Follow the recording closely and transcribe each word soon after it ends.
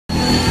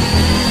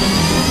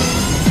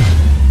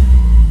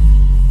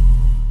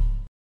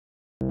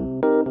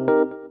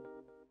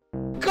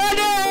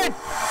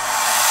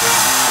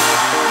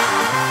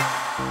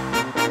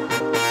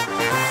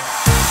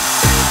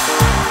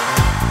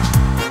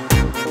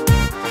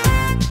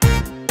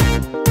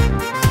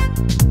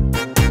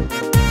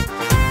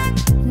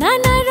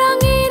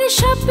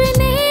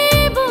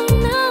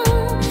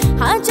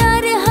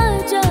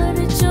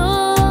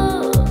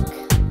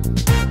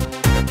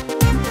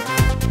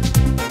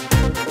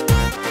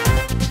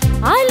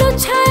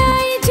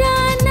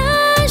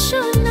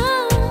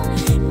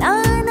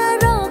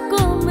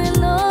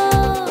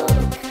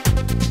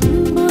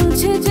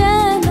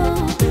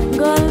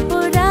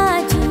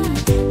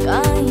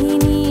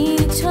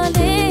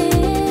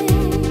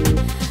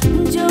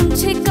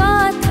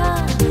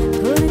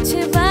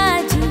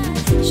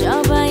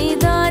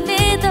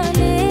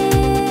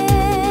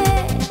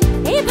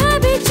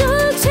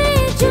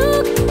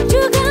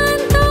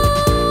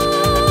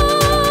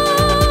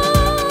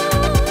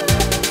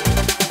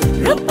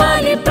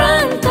Rupali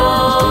Prantor,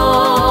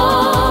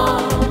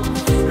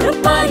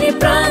 Rupali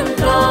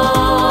Prantor,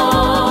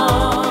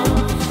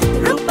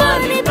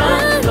 Rupali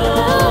Prantor,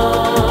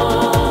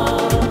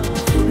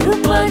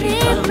 Rupali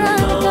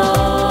Prantor,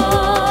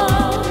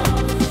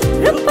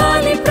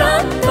 Rupali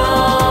Prantor,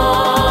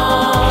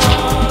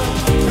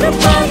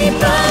 Rupali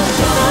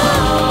Prantor,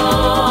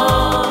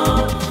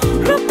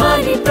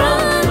 Rupali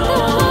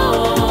Prantor,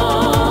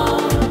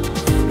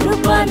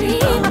 Rupali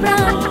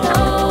Prantor.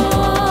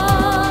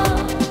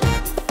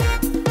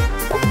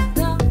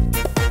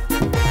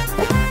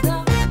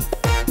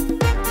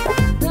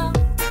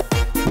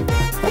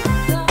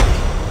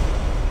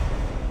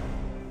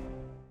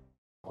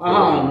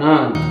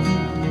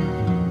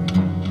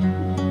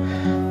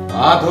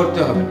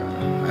 ধরতে হবে না,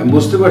 আমি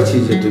বুঝতে পারছি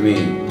যে তুমি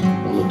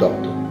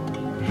অনুতপ্ত।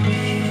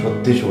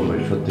 সত্যি শুনবে,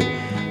 সত্যি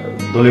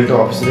দলিলটা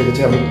অফিসে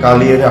রেখেছি, আমি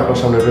কালই এনে আপনার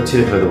সামনে ওটা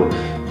ছিঁড়ে ফেলে দেবো।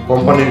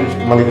 কোম্পানির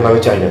মালিকানা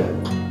আমি চাই না।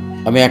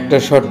 আমি একটা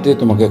শর্তে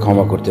তোমাকে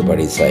ক্ষমা করতে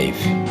পারি সাইফ।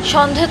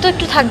 সন্দেহ তো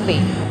একটু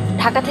থাকবেই।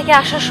 ঢাকা থেকে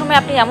আসার সময়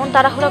আপনি এমন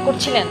তাড়াহুড়া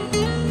করছিলেন,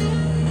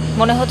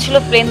 মনে হচ্ছিল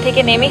প্লেন থেকে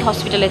নেমেই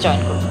হসপিটালে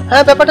জয়েন করব।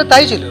 হ্যাঁ, ব্যাপারটা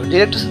তাই ছিল।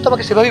 ডিরেক্টর স্যার তো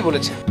আমাকে সেভাবেই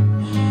বলেছে,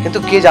 কিন্তু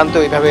কে জানতো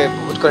এইভাবে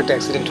হুট করে একটা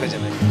অ্যাক্সিডেন্ট হয়ে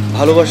যাবে।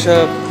 ভালোবাসা,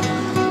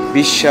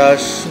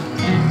 বিশ্বাস,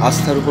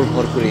 আস্থার উপর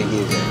ভর করে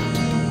এগিয়ে যায়।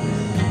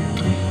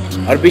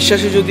 আর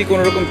বিশ্বাসে যদি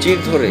কোনো রকম চির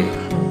ধরে,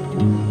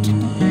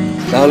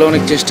 তাহলে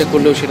অনেক চেষ্টা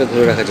করলেও সেটা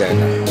ধরে রাখা যায়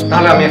না।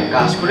 তাহলে আমি এক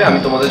কাজ করে আমি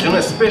তোমাদের জন্য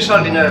স্পেশাল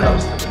ডিনারের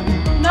ব্যবস্থা করি।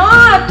 না,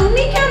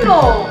 তুমি কেন,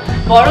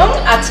 বরং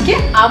আজকে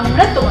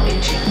আমরা তোমাদের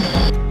ট্রিট দেব।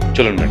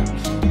 চলুন ম্যাডাম।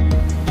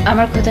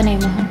 আমার কথা নেই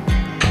মোহন,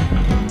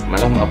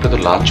 ম্যাডাম আপনি তো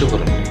লাঞ্চও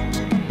করেন।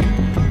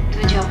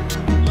 তুমি যাও।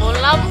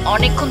 বললাম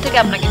অনেকক্ষণ থেকে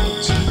আপনাকে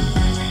খুঁজছি।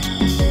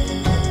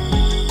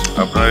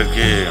 আপনাকে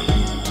কি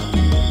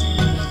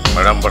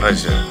ম্যাডাম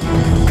পাঠাইছে?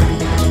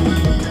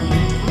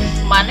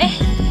 মানে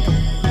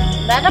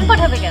ম্যাডাম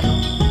পাঠাবে কেন?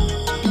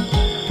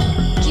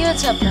 কি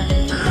হয়েছে আপনার?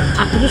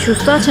 আপনি কি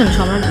সুস্থ আছেন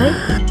সম্রাট ভাই?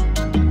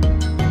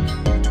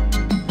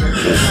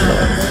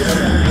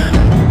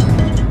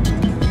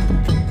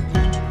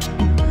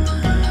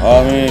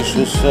 আমি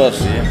সুস্থ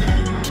আছি।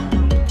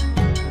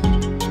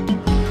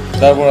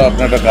 তারপর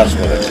আপনি একটা কাজ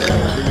করেন,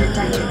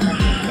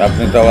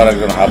 আপনি তো আবার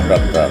একজন হাত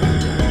ডাক্তার,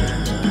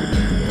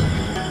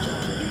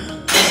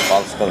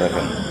 পালসটা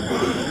দেখেন,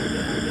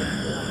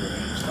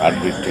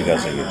 হার্টবিট ঠিক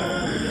আছে কিনা।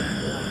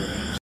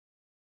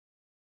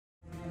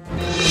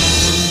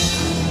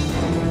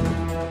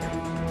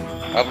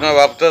 আপনার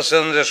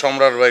ভাবতেছেন যে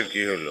সম্রাট ভাই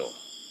কি হলো,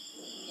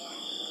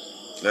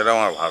 এটা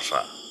আমার ভাষা।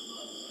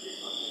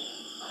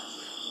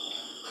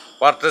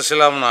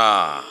 পারতেছিলাম না,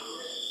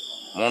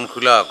 মন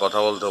খুলা কথা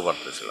বলতেও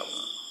পারতেছিলাম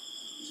না।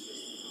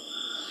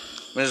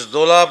 মিস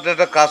দোলা, আপনি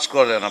একটা কাজ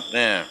করেন,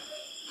 আপনি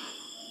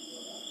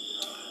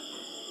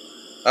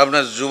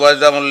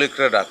জুবাইদা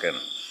মল্লিকরে ডাকেন।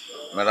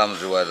 ম্যাডাম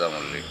জুবাইদা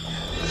মল্লিক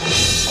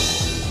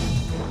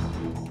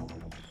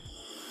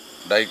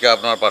ডাইকে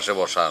আপনার পাশে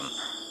বসান,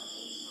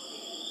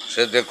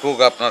 সে দেখুক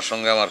আপনার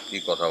সঙ্গে আমার কি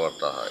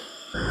কথাবার্তা হয়।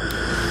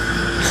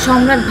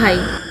 সম্রাট ভাই,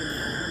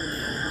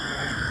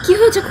 কি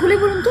হয়েছে খুলে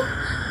বলুন তো,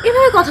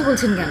 এভাবে কথা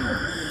বলছেন কেন?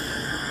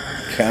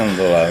 কেন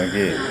দোলা, আমি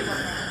কি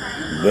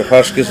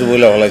বেফাস কিছু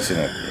বলে ফেলাইছি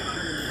নাকি?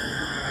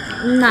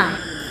 না,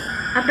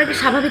 আপনাকে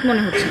স্বাভাবিক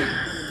মনে হচ্ছে না।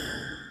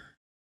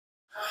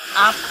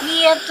 আপনি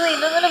এত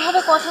এলোমেলো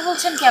ভাবে কথা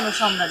বলছেন কেন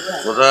সম্রাট ভাই?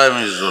 কোথায়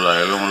মিস দোলা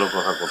এলোমেলো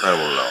কথা কোথায়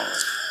বললাম?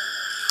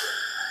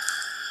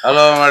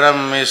 Hello madam,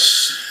 miss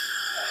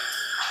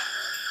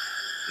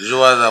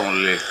Zubaida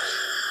Mallick,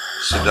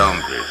 sit down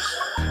please.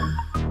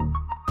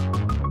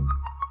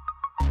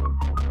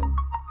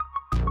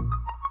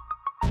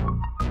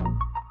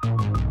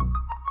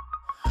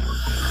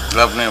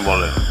 আপনি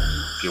বলেন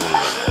কি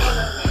বলবেন।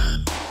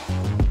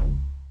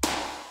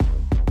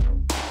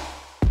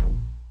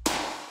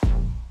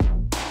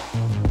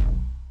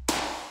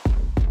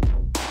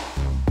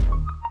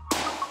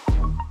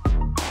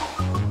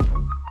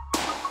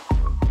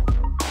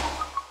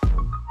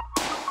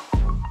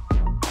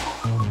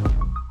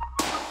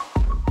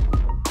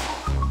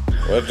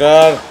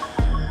 ওয়েটার,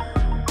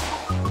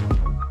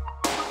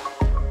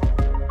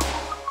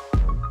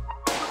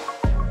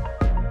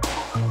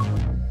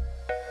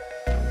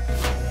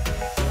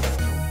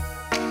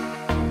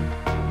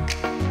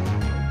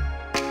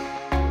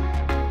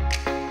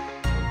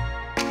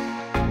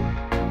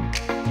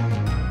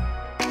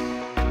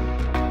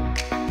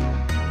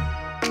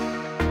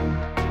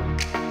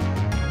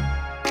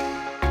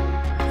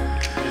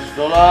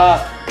 দোলা,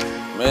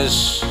 মিস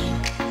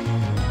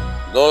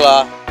দোলা,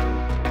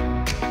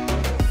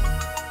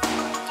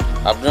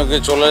 আপনিও কি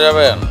চলে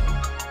যাবেন?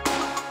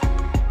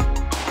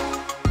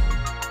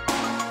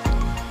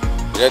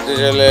 যেতে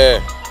চাইলে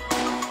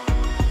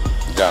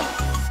যান।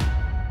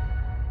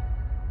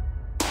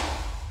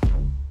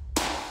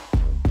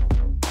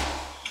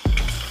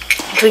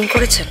 ড্রিঙ্ক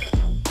করেছেন?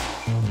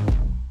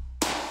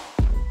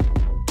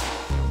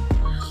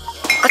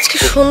 আজকে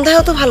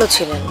সন্ধ্যায়ও তো ভালো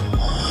ছিলেন,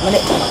 মানে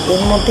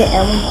এর মধ্যে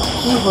এমন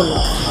কি হলো?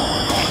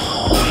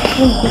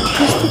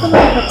 বিধ্বস্ত কেন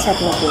দেখাচ্ছে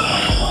আপনাকে?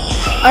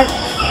 আর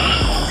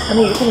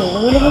আমি এরকম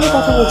এলোমেলোভাবে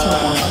কথা বলছেন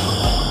কেন?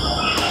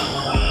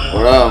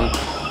 ম্যাডাম,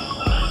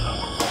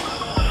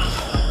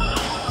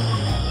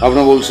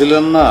 আপনি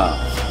বলছিলেন না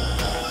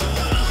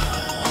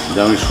যে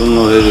আমি শূন্য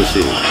হয়ে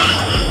গেছি?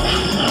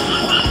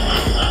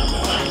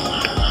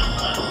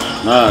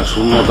 না,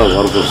 শূন্যতা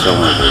ভর করছে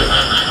আমার উপরে।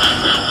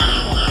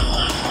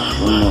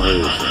 শূন্য হয়ে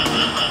গেছে।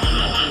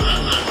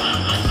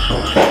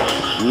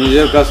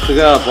 নিজের কাছ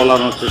থেকে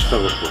পলানোর চেষ্টা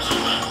করতেছি,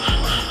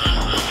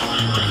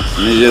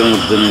 নিজের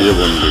মধ্যে নিজে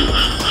বন্দি,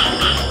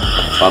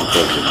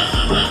 পারতেছি না।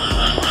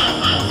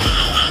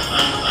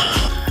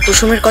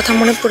 কুসুমের কথা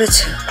মনে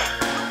পড়েছে?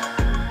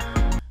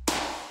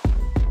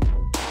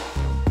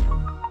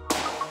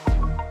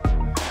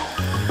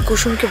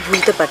 কুসুমকে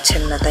ভুলতে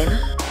পারছেন না, তাই না?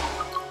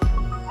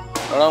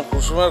 ম্যাডাম,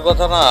 কুসুমের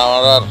কথা না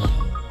আমার আর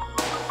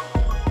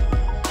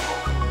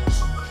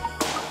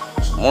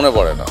মনে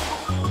পড়ে না।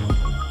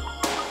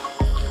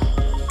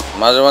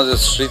 মাঝে মাঝে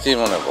স্মৃতি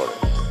মনে পড়ে।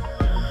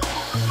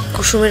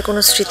 কুসুমের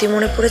কোনো স্মৃতি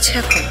মনে পড়েছে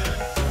এখন?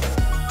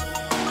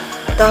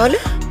 তাহলে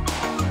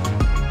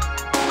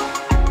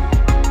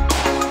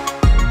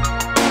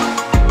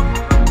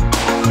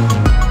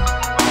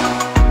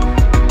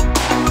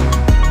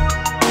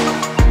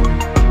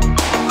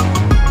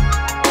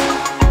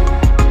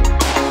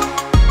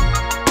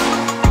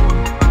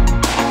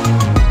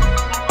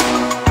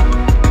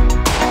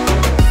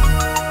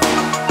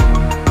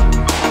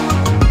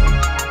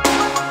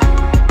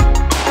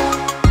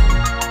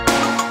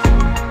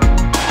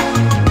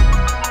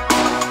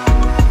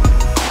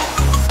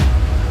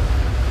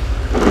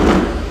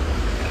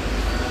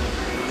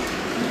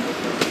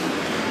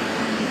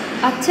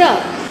আচ্ছা,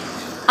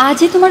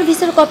 আজই তোমার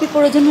ভিসার কপি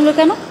প্রয়োজন হলো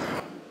কেন?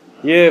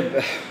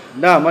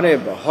 না মানে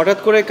হঠাৎ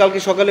করে কালকে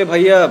সকালে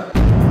ভাইয়া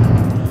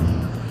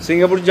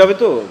সিঙ্গাপুর যাবে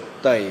তো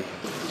তাই।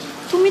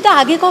 তুমি তো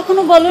আগে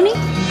কখনো বলনি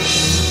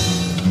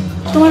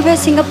তোমার ভাই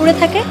সিঙ্গাপুরে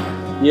থাকে।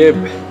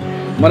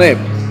 মানে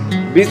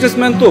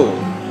বিজনেসম্যান তো,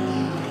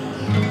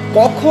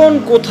 কখন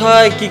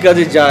কোথায় কি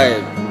কাজে যায়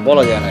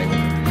বলা যায় না।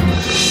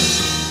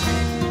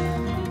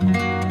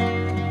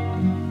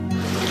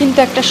 কিন্তু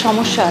একটা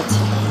সমস্যা আছে।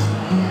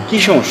 কি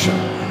সমস্যা?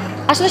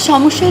 আসলে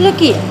সমস্যা হলো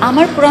কি,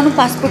 আমার পুরানো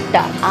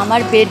পাসপোর্টটা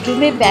আমার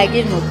বেডরুমে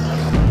ব্যাগের মধ্যে,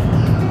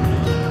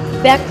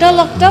 ব্যাগটা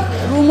লকটা,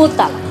 রুমও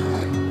তালা।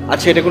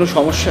 আচ্ছা, এটা কোনো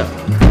সমস্যা?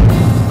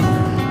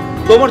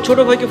 তোমার ছোট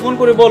ভাইকে ফোন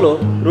করে বলো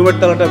রুমের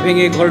তালাটা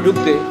ভেঙে ঘরে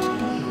ঢুকতে।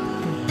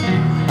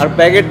 আর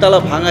ব্যাগের তালা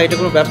ভাঙা এটা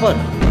কোনো ব্যাপার?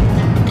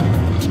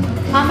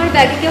 আমার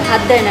ব্যাগে কেউ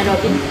হাত দেয় না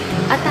রবিন।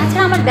 আর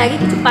তাছাড়া আমার ব্যাগে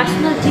কিছু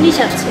পার্সোনাল জিনিস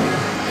আছে,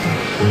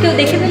 কেউ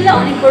দেখে ফেললে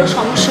অনেক বড়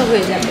সমস্যা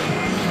হয়ে যাবে।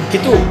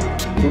 কিন্তু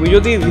তুমি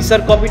যদি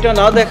ভিসার কপিটা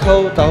না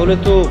দেখাও তাহলে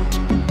তো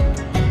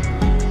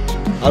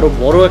আরো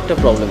বড় একটা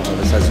প্রবলেম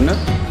হবে সাজনা।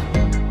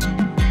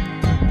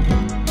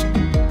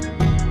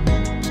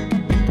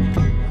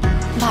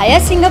 ভাইয়া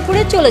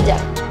সিঙ্গাপুরে চলে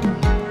যায়,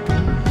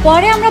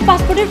 পরে আমরা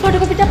পাসপোর্টের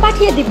ফটোকপিটা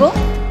পাঠিয়ে দিব।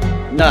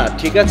 না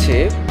ঠিক আছে,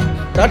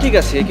 তা ঠিক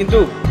আছে, কিন্তু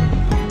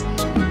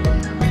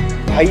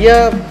ভাইয়া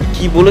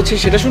কি বলেছে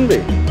সেটা শুনবে।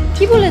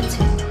 কি বলেছে?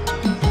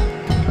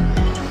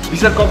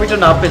 ভিসার কপিটা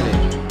না পেলে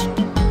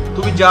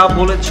তুমি যা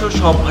বলেছো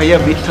সব ভাইয়া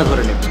মিথ্যা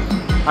ধরে নেবে,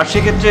 আর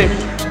সেক্ষেত্রে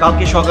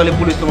কালকে সকালে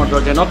পুলিশ তোমার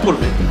দরজায় নক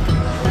করবে।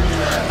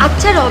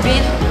 আচ্ছা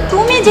রবিন,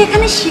 তুমি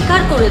যেখানে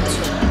স্বীকার করেছো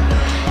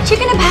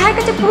সেখানে ভাইয়ার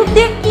কাছে প্রুফ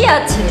দিয়ে কি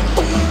আছে?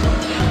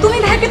 তুমি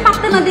ভাইয়াকে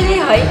পাত্তা না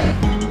দিলেই হয়।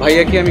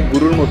 ভাইয়াকে আমি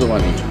গুরুর মতো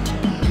মানি,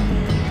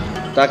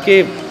 তাকে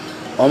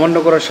অমান্য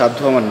করার সাধ্য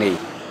আমার নেই।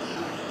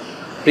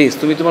 প্লিজ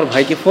তুমি তোমার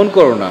ভাইকে ফোন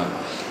করো না।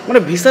 মানে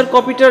ভিসার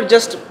কপিটার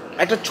জাস্ট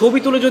একটা ছবি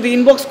তুলে যদি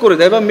ইনবক্স করে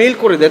দেয় বা মেল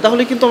করে দেয়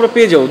তাহলে কিন্তু আমরা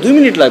পেয়ে যাবো। 2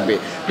 মিনিট লাগবে,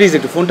 প্লিজ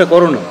একটু ফোনটা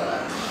করো না।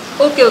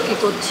 ওকে ওকে,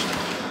 করছি।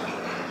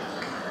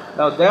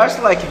 Now that's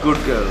like a good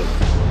girl.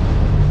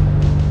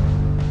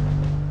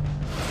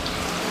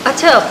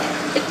 আচ্ছা,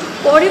 একটু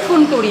পরে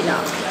ফোন করি না?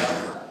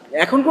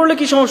 এখন করলে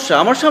কি সমস্যা?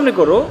 আমার সামনে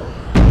করো।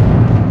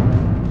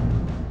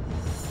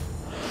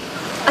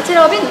 আচ্ছা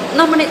রবিন,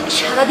 না মানে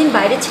সারাদিন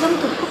বাইরে ছিলাম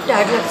তো, খুব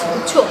টায়ার্ড লাগছে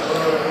বুঝছো,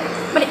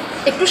 মানে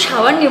একটু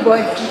শাওয়ার নেবো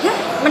আর কি। হ্যাঁ,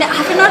 মানে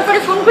হাফ অ্যান আওয়ার পরে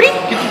ফোন করি।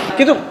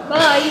 কিন্তু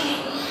বাই।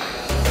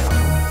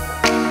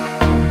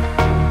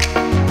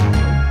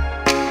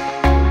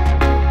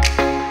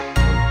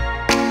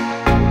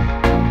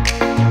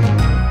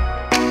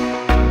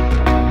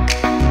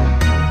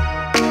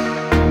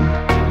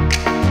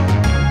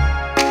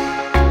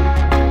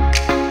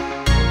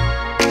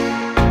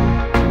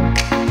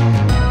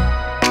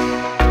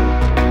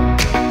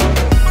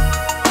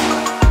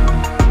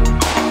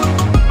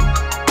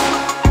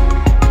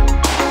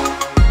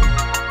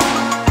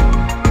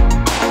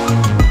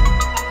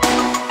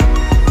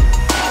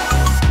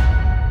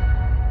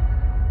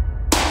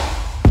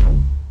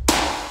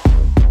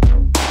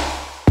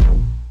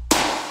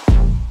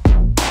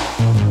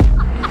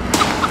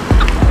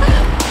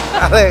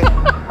 আরে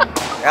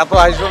এত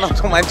হাসবো না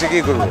তো, মাইন্ড কি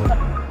করবো?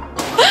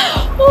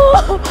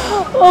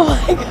 ও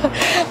মাই গড,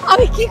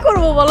 আমি কি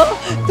করব বলো?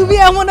 তুমি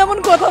এমন এমন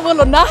কথা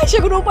বলো না, হেসে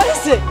কোনো উপায়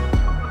আছে?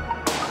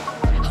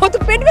 আমার তো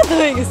পেট ব্যথা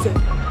হয়ে গেছে।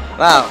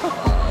 না,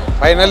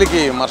 ফাইনালি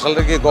কি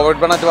মার্শালটা কি গভর্নমেন্ট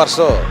বানাতে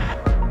পারছো?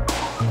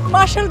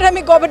 মার্শালটা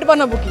আমি গবেট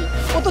বানাবো কি?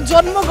 ও তো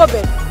জন্ম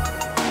গবেট,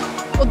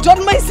 ও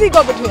জন্মাইছি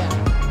গবেট হয়ে।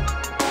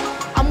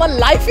 আমার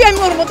লাইফে আমি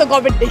ওর মতো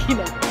গবেট দেখি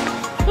না।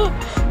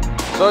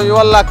 সো ইউ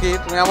আর লাকি,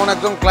 তুমি এমন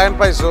একজন ক্লায়েন্ট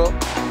পাইছো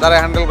যারা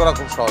হ্যান্ডেল করা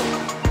খুব সহজ।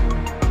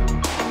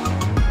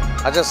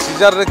 আচ্ছা,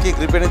 সিজারে কি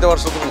গ্রিপে নিতে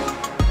পারছো তুমি?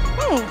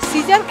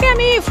 সিজারকে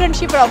আমি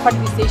ফ্রেন্ডশিপের অফার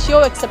দিয়েছি, সেও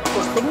অ্যাকসেপ্ট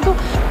করছে, কিন্তু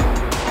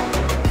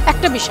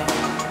একটা বিষয়,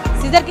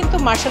 সিজার কিন্তু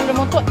মার্শালের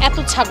মতো এত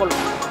ছাগল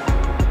না,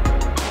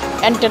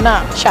 অ্যান্টেনা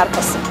শার্প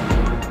আছে।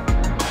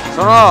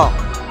 শোনো,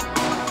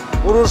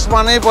 পুরুষ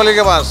মানেই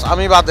পলিগামাস,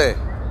 আমি বাদে,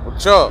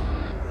 বুঝছো?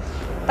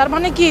 তার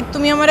মানে কি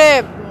তুমি আমারে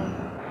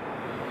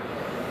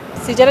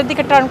সিজারের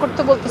দিকে টার্ন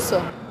করতে বলতেছো?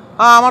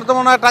 হ্যাঁ, আমার তো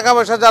মনে হয় টাকা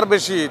পয়সা যার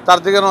বেশি তার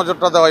দিকে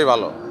নজরটা দেওয়াই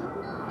ভালো।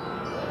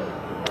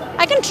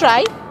 I can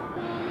try.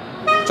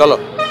 চলো।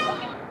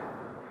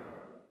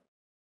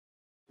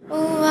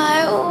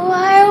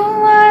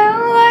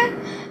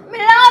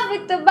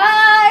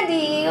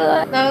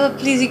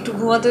 প্লিজ একটু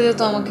ঘুমাতে দে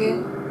তো আমাকে।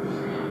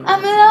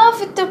 I'm in love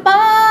with the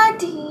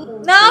body.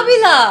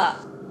 Nabila,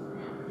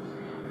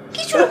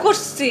 কি শুরু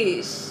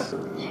করছিস?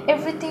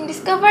 Everything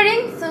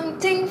discovering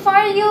something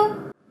for you.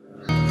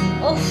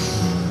 উফ,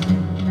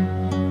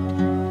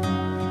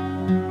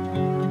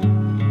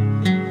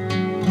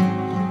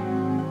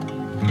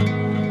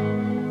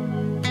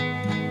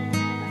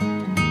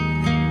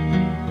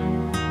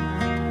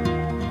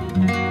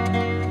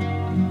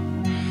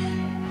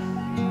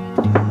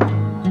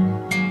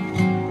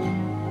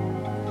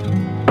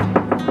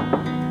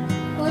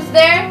 Who's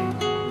there?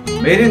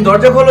 মেরিন,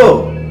 দরজা খোলো।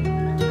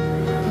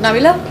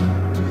 নাবিলা,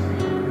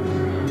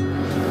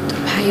 তোর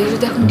ভাইয়া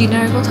যদি এখন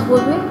ডিনারের কথা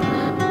বলবে,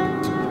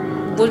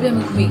 বলবি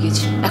আমি ঘুমিয়ে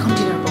গেছি, এখন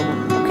ডিনার করবো।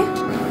 ওকে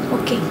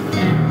ওকে,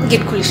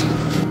 গেট খুলিস না।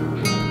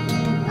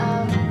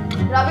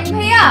 রবিন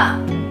ভাইয়া,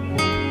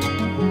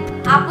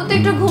 আপু তো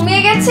একটু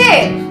ঘুমিয়ে গেছে,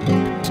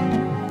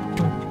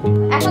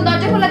 এখন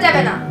দরজা খোলা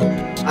যাবে না।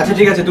 আচ্ছা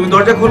ঠিক আছে, তুমি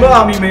দরজা খোলো,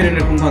 আমি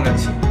মেরিনের ঘুম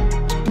ভাঙাচ্ছি।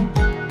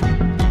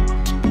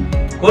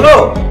 খোলো।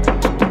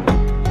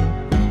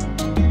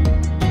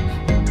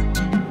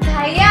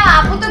 ভাইয়া,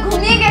 আপু তো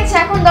ঘুমিয়ে গেছে,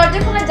 এখন দরজা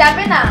খোলা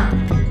যাবে না।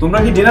 তোমরা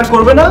কি ডিনার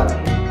করবে না?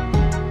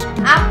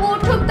 আপু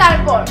উঠুক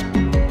তারপর।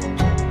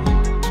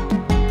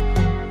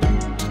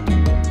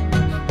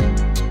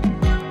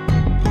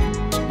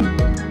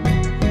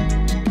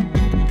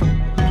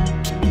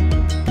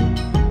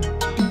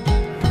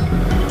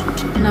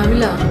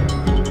 নাবিলা,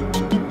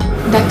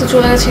 দেখ তো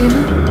চলে গেছে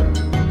কিনা।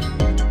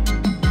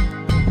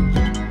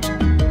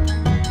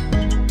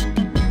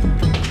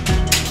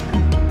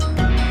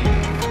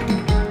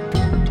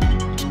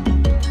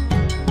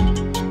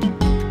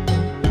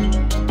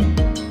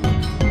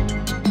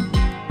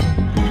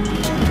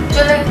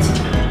 চলে গেছে।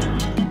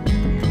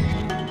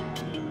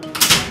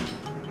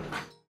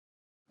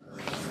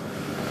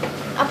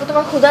 আপু,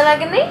 তোমার ক্ষুধা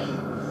লাগে নাই?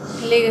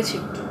 লেগেছে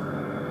একটু।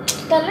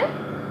 তাহলে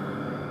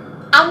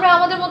আমরা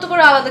আমাদের মতো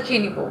করে আলাদা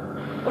খেয়ে নিব,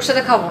 ওর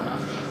সাথে খাবো না।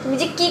 তুমি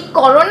যে কি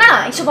করো না,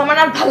 এসব আমার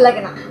আর ভালো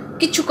লাগে না।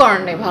 কিচ্ছু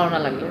করার নেই ভালো না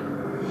লাগলে।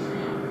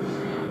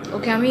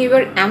 ওকে আমি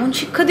এবার এমন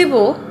শিক্ষা দিব,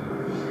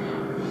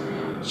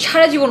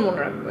 সারা জীবন মনে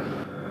রাখবে।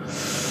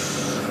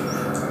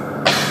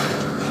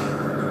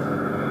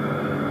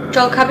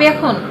 চল, খাবি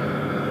এখন?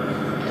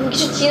 তুমি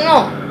কিছু চিনো?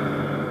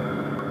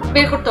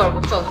 বের করতে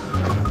পারবো, চল।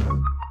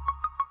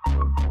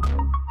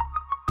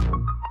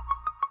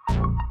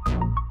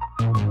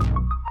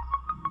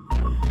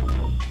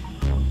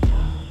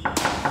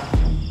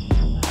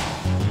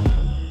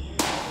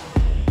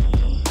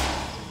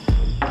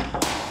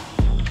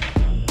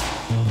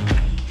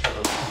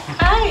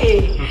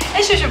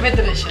 এসো এসো,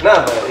 ভেতরে এসো। না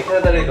এখানে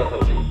দাঁড়িয়ে কথা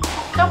বলি।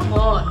 Come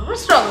on,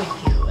 what's wrong with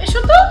you? এসো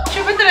তো,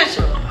 এসো ভেতরে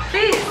এসো,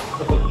 প্লিজ।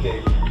 ওকে।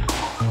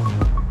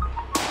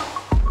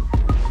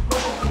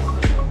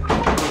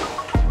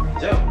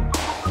 যাও।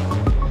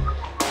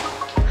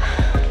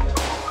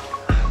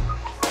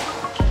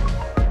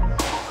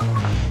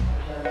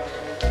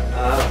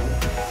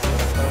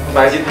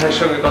 বাইজিৎ ভাইয়ের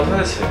সঙ্গে কথা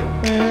হয়েছে?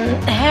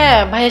 হ্যাঁ,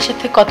 ভাইয়ের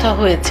সাথে কথা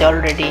হয়েছে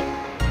অলরেডি।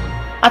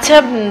 আচ্ছা,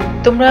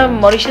 তোমরা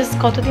মরিশাস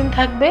কতদিন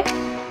থাকবে?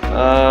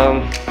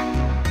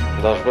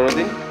 10-12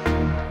 দিন।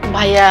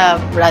 ভাইয়া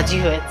রাজি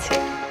হয়েছে,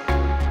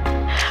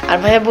 আর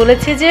ভাইয়া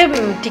বলেছে যে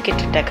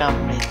টিকেটের টাকা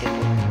আমরাই দেব।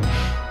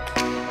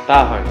 তা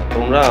হয় না,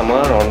 তোমরা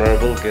আমার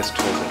অনারেবল গেস্ট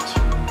হয়ে যাচ্ছ।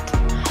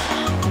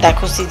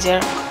 দেখো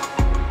সিজার,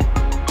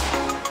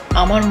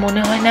 আমার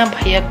মনে হয় না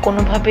ভাইয়া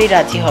কোনোভাবেই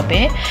রাজি হবে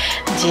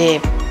যে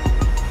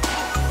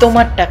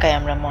তোমার টাকায়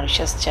আমরা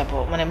মরিশাস যাব।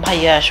 মানে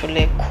ভাইয়া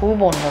আসলে খুব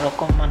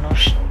অন্যরকম মানুষ,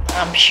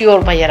 আমি শিওর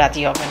ভাইয়া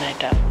রাজি হবে না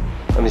এটা।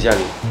 আমি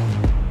জানি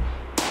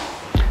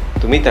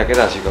তুমি তাকে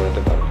রাজি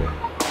করাতে পারবে।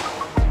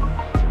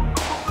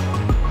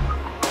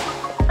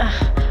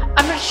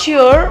 I am not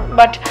sure,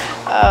 but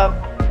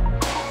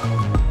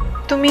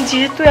তুমি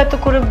যেহেতু এত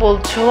করে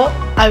বলছো,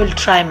 I will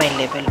try my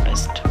level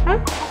best.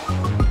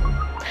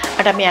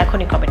 আর আমি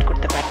এখনই কমেন্ট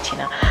করতে পারছি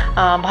না।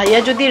 ভাইয়া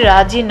যদি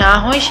রাজি না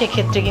হয়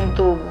সেক্ষেত্রে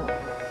কিন্তু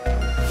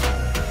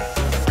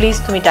প্লিজ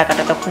তুমি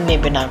টাকাটা তখন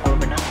নেবে না,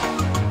 করবে না।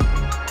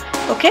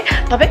 ওকে,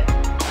 তবে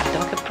আমি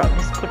তোমাকে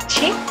প্রমিস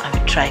করছি আমি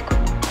ট্রাই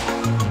করব।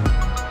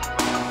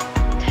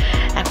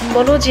 এখন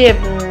বলো যে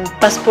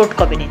পাসপোর্ট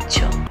কবে নিচ্ছ?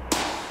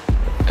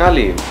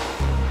 কালই,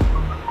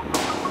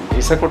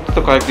 ভিসা করতে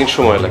তো কয়েকদিন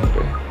সময়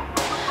লাগবে।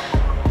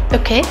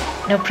 ওকে,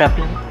 নো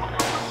প্রবলেম।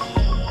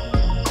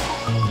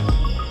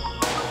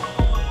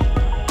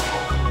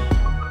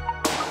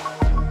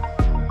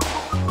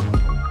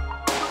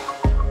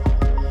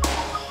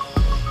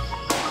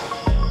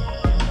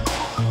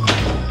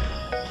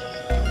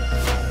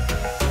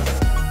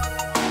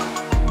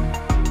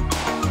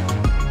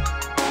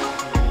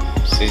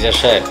 সিজার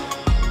সাহেব,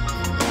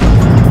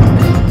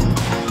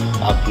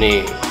 আপনি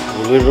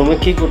রুমের রুমে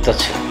কি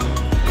করতেছেন?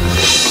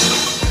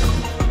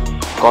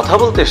 কথা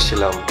বলতে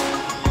এসেছিলাম।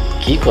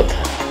 কি কথা?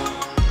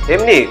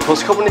 এমনি খোঁজ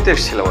খবর নিতে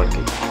এসেছিলাম আর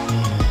কি।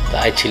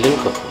 তাই ছিলেন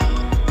কখন?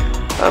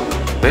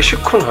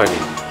 বেশিক্ষণ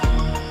হয়নি।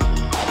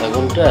 আধা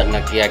ঘন্টা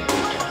নাকি 1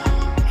 ঘন্টা?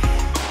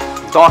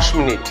 10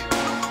 মিনিট।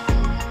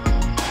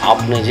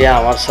 আপনি যে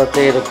আমার সাথে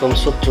এরকম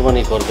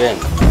শত্রুবাণী করবেন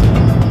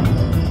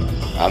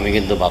আমি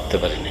কিন্তু ভাবতে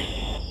পারিনি।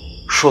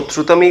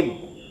 শত্রুতা আমি?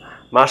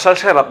 মার্শাল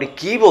সাহেব আপনি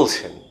কি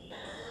বলছেন?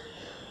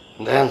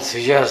 দেন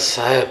সিজার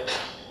সাহেব,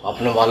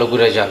 আপনি ভালো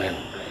করে জানেন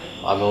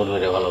আমি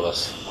উর্মিরে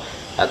ভালোবাসি।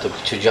 এত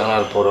কিছু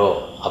জানার পরও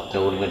আপনি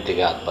উর্মির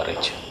দিকে হাত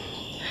বাড়াইছেন।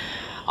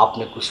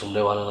 আপনি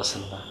কুসুমরে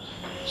ভালোবাসেন না,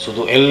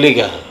 শুধু এর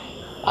লিগা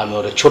আমি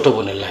ওরে ছোট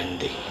বোনের লাইন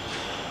দিই।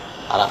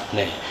 আর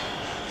আপনি?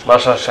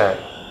 মার্শাল সাহেব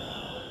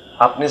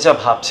আপনি যা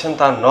ভাবছেন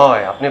তা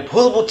নয়, আপনি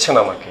ভুল বুঝছেন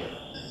আমাকে।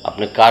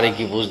 আপনি কারে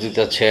কি বুঝ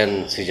দিতেছেন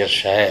সিজার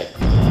সাহেব?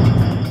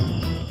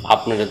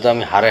 আপনারা তো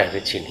আমি হারে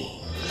হারে চিনি।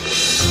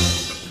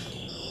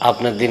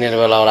 আপনার দিনের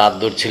বেলা ওর হাত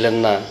ধরছিলেন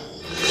না,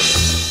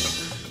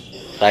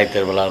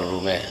 রাইতের বেলা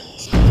রুমে।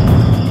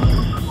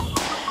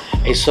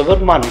 এইসবের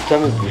মানে তো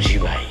আমি বুঝি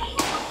ভাই।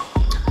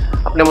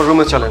 আপনি আমার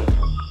রুমে চলেন,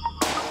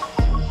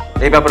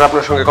 এই ব্যাপারে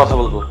আপনার সঙ্গে কথা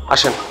বলবো।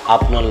 আসেন।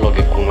 আপনার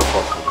লগে কোনো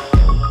কথা না।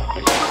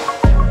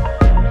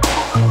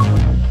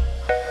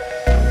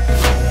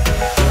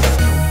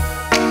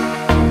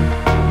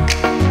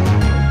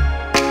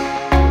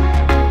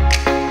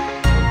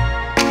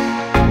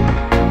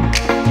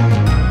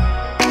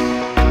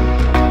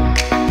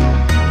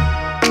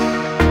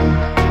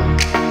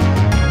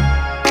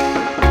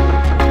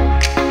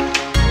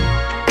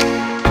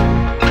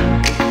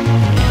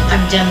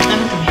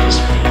 জানতাম তুমি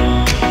আসবে।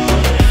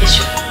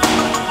 এসো।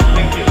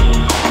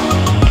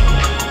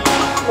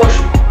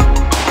 বসো।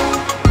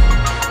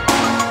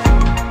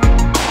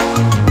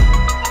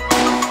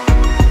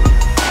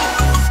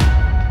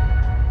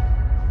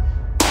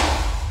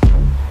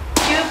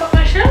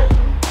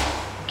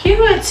 কি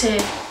হয়েছে?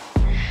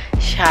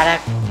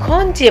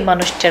 সারাক্ষণ যে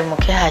মানুষটার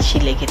মুখে হাসি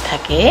লেগে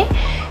থাকে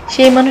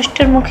সেই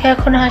মানুষটার মুখে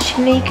এখন হাসি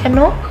নেই কেন?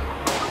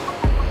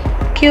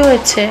 কি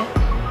হয়েছে?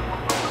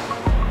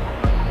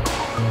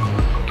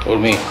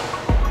 উর্মি,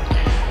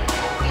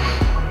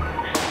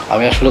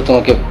 আমি আসলে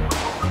তোমাকে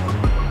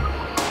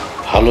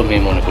ভালো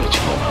মেয়ে মনে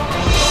করেছিলাম।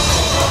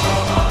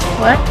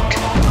 হোয়াট?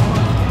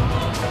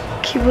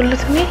 কি বললে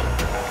তুমি?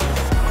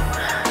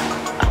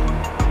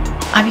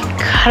 আমি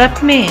খারাপ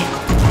মেয়ে?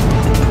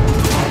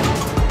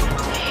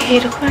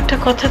 এরকম একটা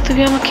কথা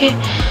তুমি আমাকে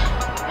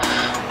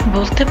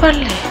বলতে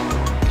পারলে?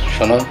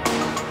 শোনো,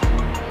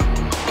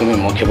 তুমি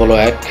মুখে বলো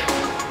এক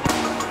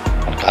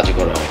আর কাজে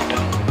করো একটা।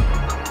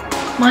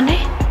 মানে?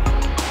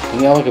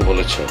 তুমি আমাকে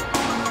বলেছো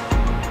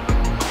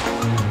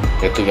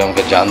যে তুমি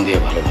আমাকে জান দিয়ে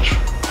ভালোবাসো।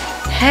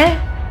 হ্যাঁ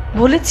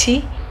বলেছি,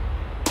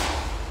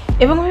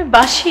 এবং আমি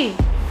বাসি।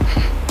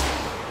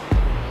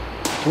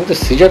 তুমি তো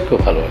সিজারকেও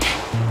ভালোবাসো।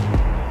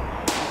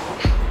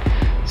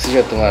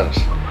 সিজার তোমার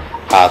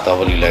হাত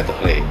অবলীলায়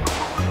ধরে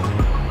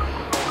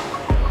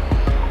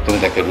তুমি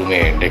তাকে রুমে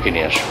ডেকে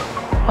নিয়ে আসো।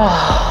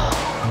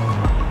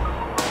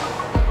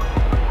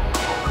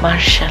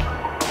 মার্শাল,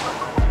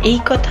 এই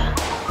কথা?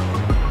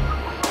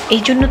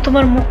 এই জন্য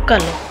তোমার মুখ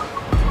কালো?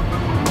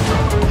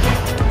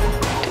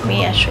 তুমি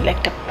আসলে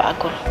একটা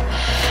পাগল।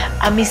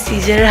 আমি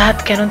সিজারের হাত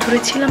কেন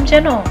ধরেছিলাম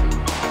জানো?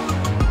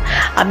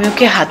 আমি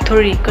ওকে হাত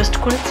ধরে রিকোয়েস্ট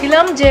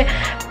করেছিলাম যে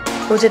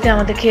ও যাতে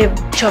আমাদেরকে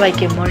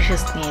সবাইকে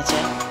মরিশাস নিয়ে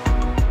যায়।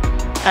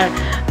 আর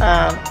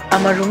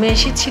আমার রুমে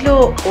এসেছিল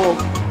ও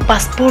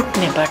পাসপোর্ট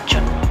নেবার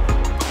জন্য।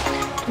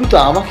 তুমি তো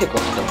আমাকে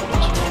কথাটা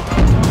বলেছো,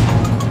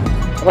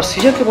 আবার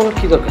সিজারকে বলার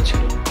কি দরকার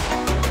ছিল?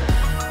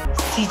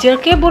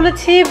 সিজারকে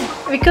বলেছি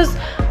বিকজ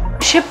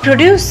সে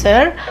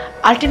প্রডিউসার,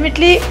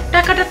 আলটিমেটলি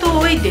টাকাটা তো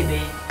ওই দেবে।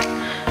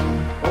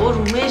 ও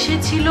রুমে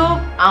এসেছিল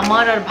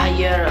আমার আর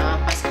ভাইয়ার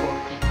পাসপোর্ট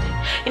নিতে।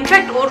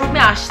 ইনফ্যাক্ট ও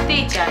রুমে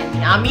আসতেই চায়নি,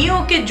 আমিও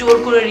ওকে জোর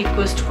করে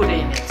রিকোয়েস্ট করে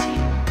এনেছি।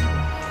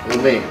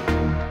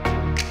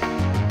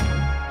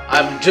 I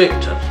am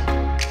director,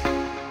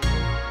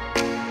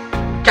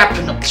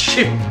 captain of the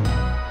ship.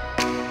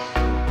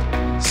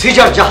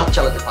 Caesar জাহাজ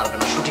চালাতে পারবে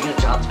না, শুটিং এর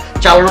জাহাজ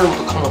চালানোর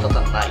মতো ক্ষমতা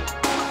তার নাই।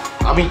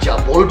 আমি যা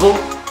বলবো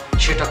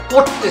সেটা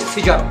করতে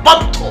সিজার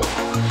বাধ্য।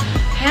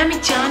 হ্যাঁ আমি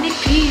জানি,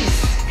 প্লিজ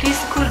প্লিজ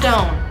কুল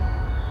ডাউন।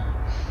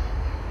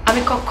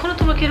 আমি কখনো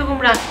তোমাকে এরকম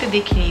রাখতে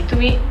দেখিনি,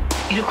 তুমি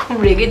এরকম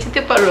রেগে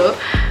যেতে পারো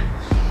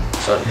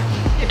সরি,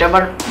 এটা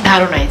আমার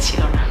ধারণাই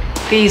ছিল না।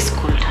 Please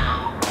cool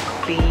down,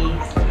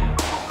 please.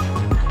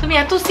 তুমি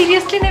এত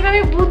সিরিয়াসলি নেবে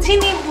আমি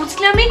বুঝিনি,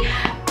 বুঝলে আমি।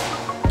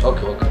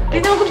 ওকে ওকে,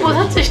 প্লিজ আমাকে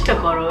বোঝার চেষ্টা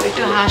করো,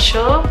 একটু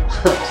হাসো।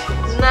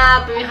 না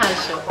তুমি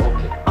হাসো।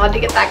 আমার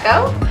দিকে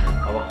তাকাও।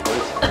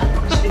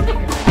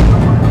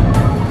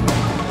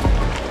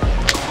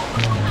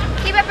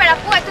 কি ব্যাপার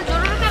আপু, এত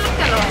জরুরি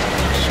কেন?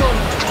 শোন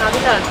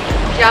নাবিলা,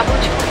 যা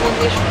বলছি খুব মন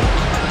দিয়ে শোন।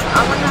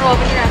 আমার না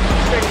রবিনের একজন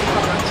ফ্রেন্ডের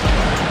খবর আছে।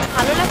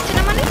 ভালো লাগছে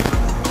না মানে?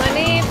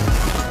 মানে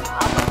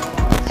আমার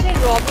হচ্ছে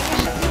রবিনের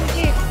সাথে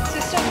যে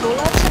সিস্টার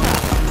দোলা আছে না,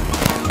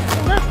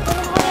 ওনার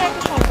কোনো ধরনের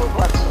একটা সম্পর্ক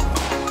আছে।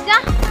 যা,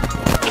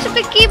 এসব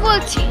তুই কি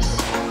বলছিস?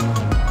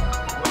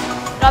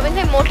 রবিন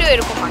ভাই মোটেও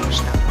এরকম মানুষ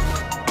না।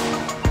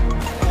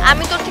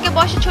 আমি তোর থেকে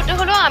বয়সে ছোট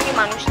হলেও আমি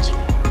মানুষ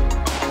চিনি।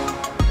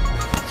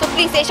 সো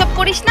প্লিজ এসব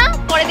করিস না,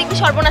 পরে দেখবি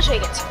সর্বনাশ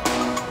হয়ে গেছে।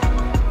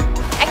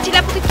 অ্যাকচুয়ালি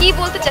আপু তুই কি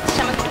বলতে চাচ্ছিস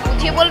আমাকে একটু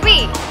বুঝিয়ে বলবি?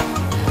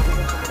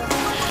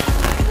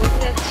 বলতে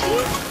যাচ্ছি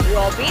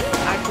রবিন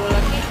আর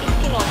দোলাকে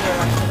একটু নজরে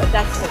রাখতে হবে,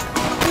 দ্যাটস ইট।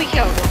 তুই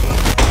খেয়াল করবি।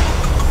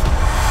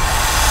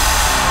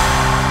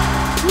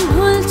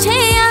 ভুলছে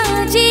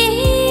আজি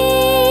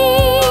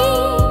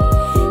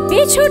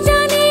পিছু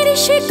টানের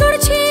শিকড়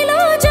ছে